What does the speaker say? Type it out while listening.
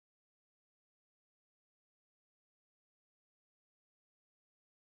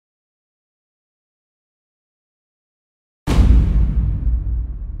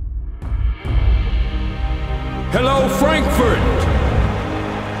Hello, Frankfurt.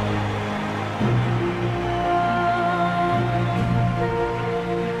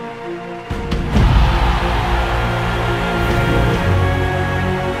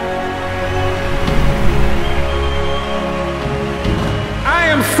 I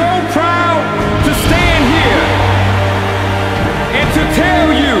am so proud to stand here and to tell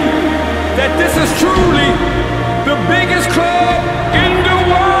you that this is truly the biggest club in the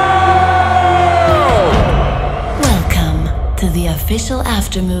world! Welcome to the official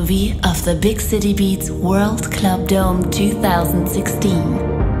aftermovie of the BigCityBeats World Club Dome 2016.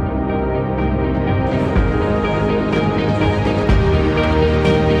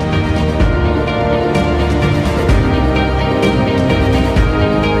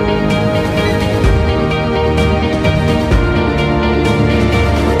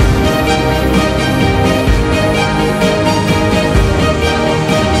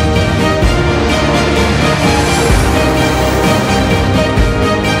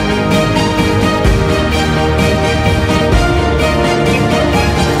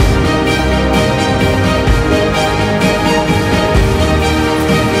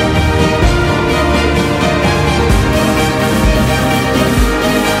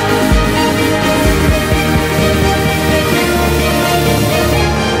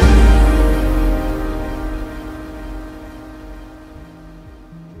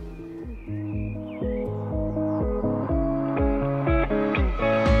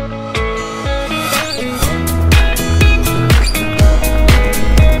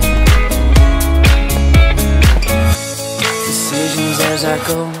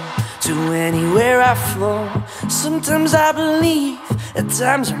 Sometimes I believe, at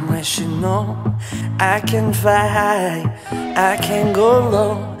times I'm rational. I can fly high, I can go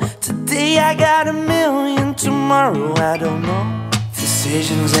low. Today I got a million, tomorrow I don't know.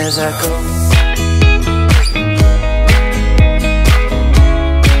 Decisions as I go.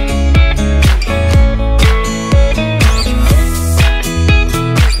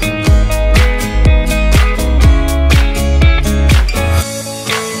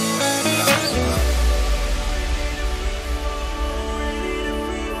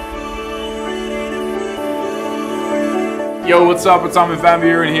 Yo, what's up? It's Armin van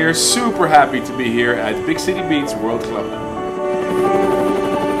Buuren here. Super happy to be here at BigCityBeats World Club.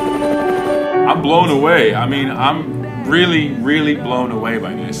 I'm blown away. I mean, I'm really blown away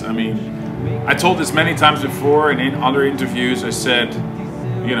by this. I mean, I told this many times before and in other interviews I said,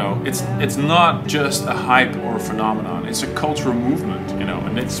 you know, it's not just a hype or a phenomenon. It's a cultural movement, you know,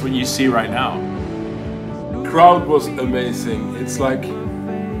 and that's what you see right now. The crowd was amazing. It's like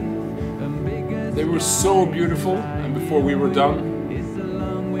they were so beautiful, and before we were done,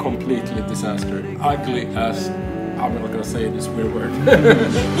 completely disaster. Ugly as, I'm not gonna say this weird word.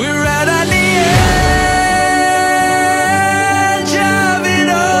 We're right at the edge of it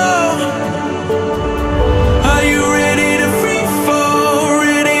all. Are you ready to free fall?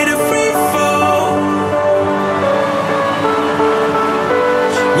 Ready to free fall?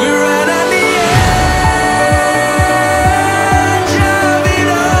 We're right at the edge of it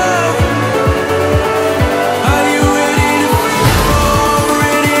all. Are you ready to free fall?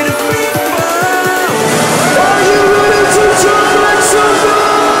 Ready to free fall? Are you ready to jump like somebody?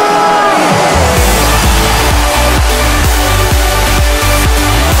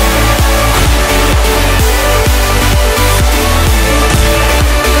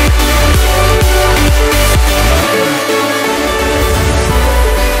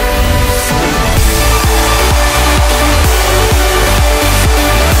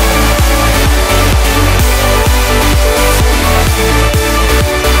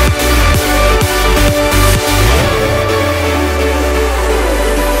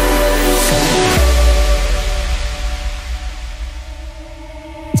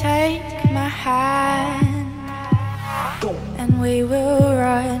 Take my hand and we will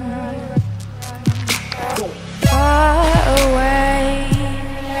run far away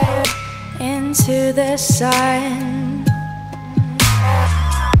into the sun.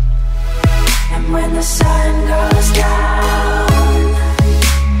 And when the sun goes down,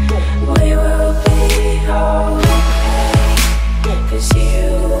 we will be okay, 'cause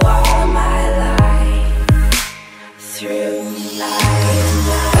you are my light through night and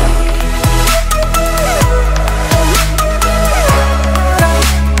night.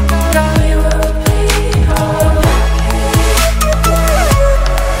 We will be okay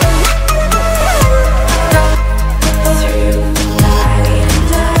through night and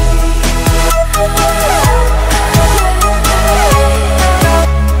night.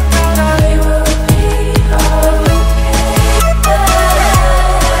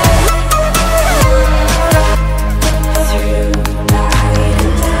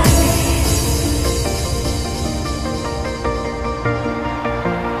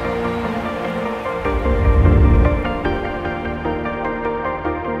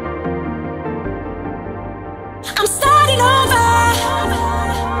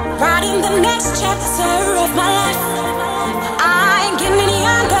 next chapter of my life. I ain't getting any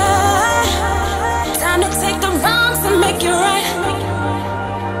younger. Time to take the wrongs and make it right.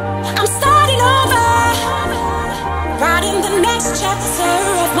 I'm starting over, writing the next chapter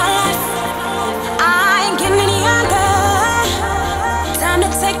of my life. I ain't getting any younger. Time to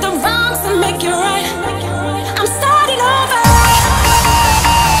take the wrongs and make it right. I'm starting over.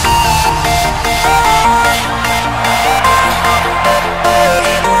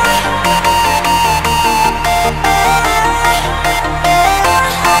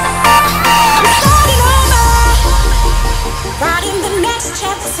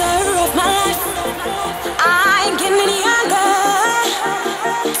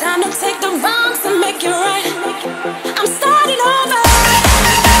 Time to take the wrongs and make it right. I'm starting over.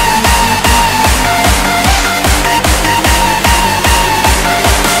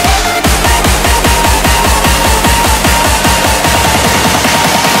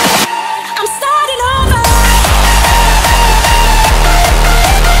 I'm starting over.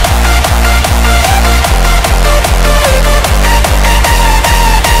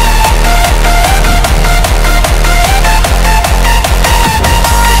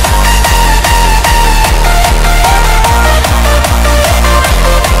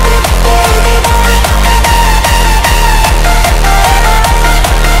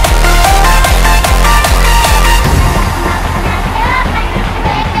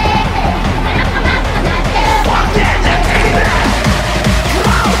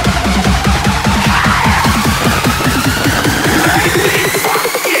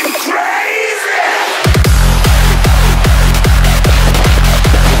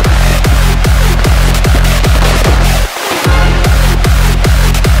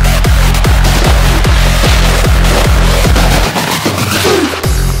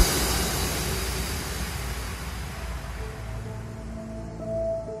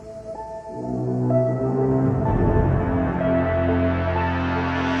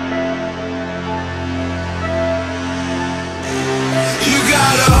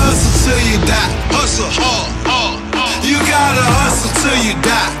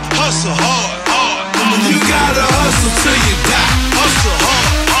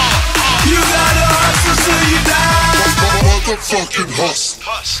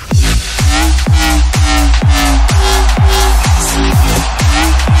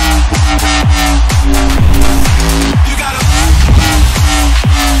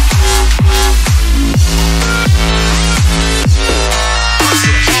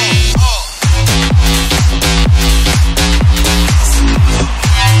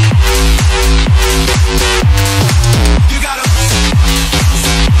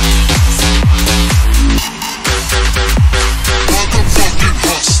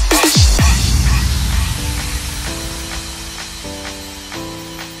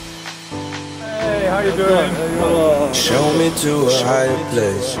 Show me to a higher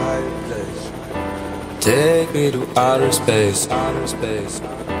place. Take me to outer space.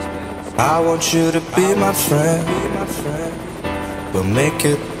 I want you to be my friend. We'll make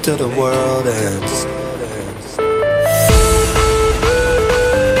it till the world ends.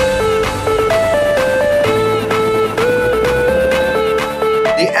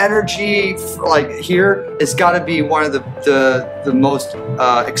 The energy, like here, has got to be one of the most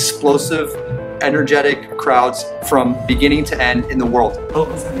explosive, energetic crowds from beginning to end in the world. Well,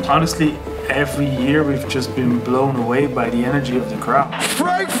 honestly, every year we've just been blown away by the energy of the crowd.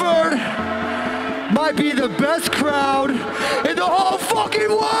 Frankfurt might be the best crowd in the whole fucking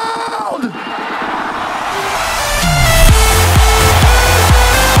world!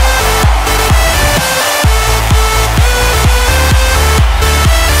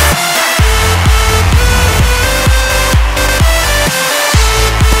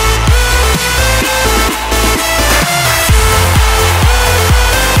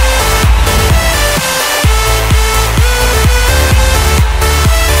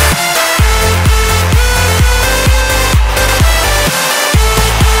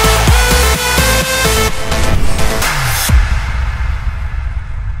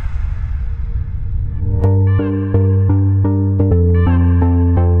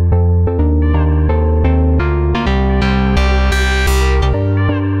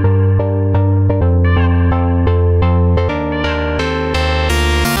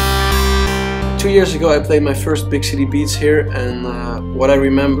 Years ago I played my first BigCityBeats here, and what I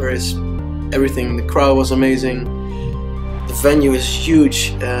remember is everything. The crowd was amazing, the venue is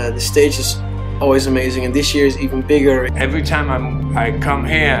huge, the stage is always amazing, and this year is even bigger. Every time I come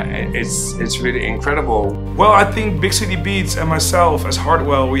here, it's really incredible. Well, I think BigCityBeats and myself as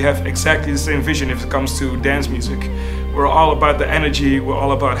Hardwell, we have exactly the same vision if it comes to dance music. We're all about the energy. We're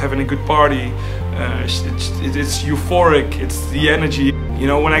all about having a good party. It's euphoric. It's the energy. You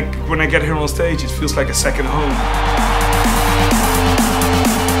know, when I get here on stage, it feels like a second home.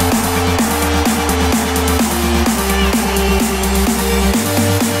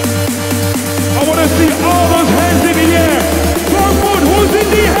 I want to see all those hands in the air. Frankfurt, who's in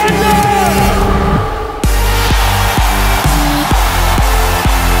the hand now?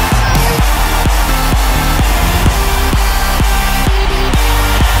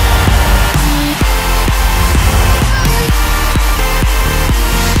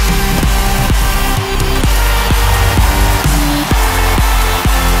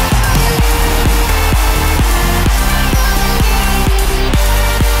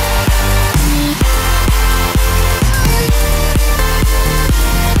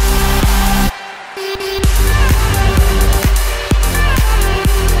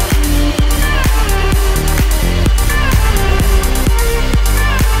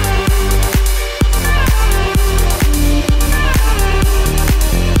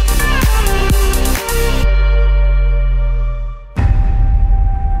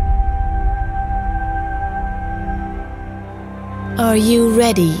 Are you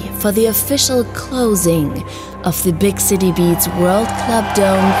ready for the official closing of the BigCityBeats World Club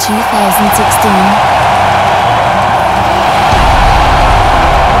Dome 2016?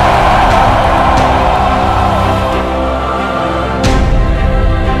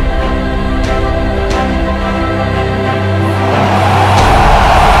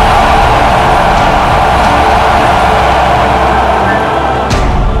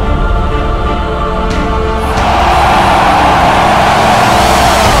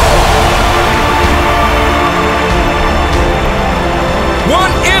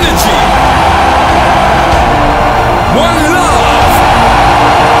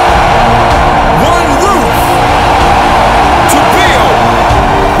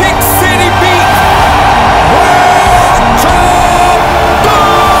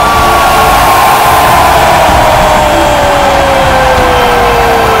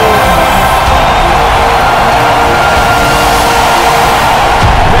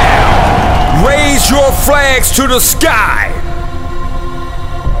 Flags to the sky.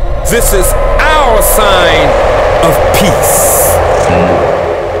 This is our sign of peace.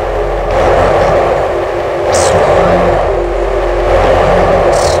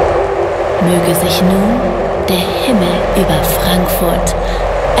 Möge sich nun der Himmel über Frankfurt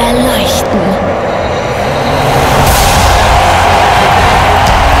erleuchten.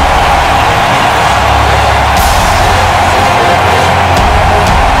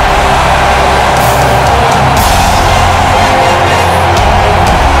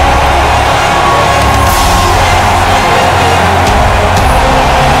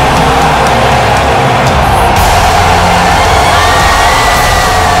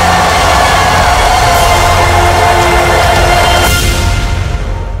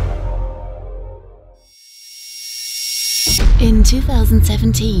 In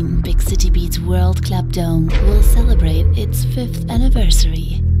 2017, BigCityBeats World Club Dome will celebrate its 5th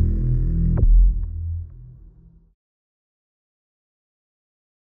anniversary.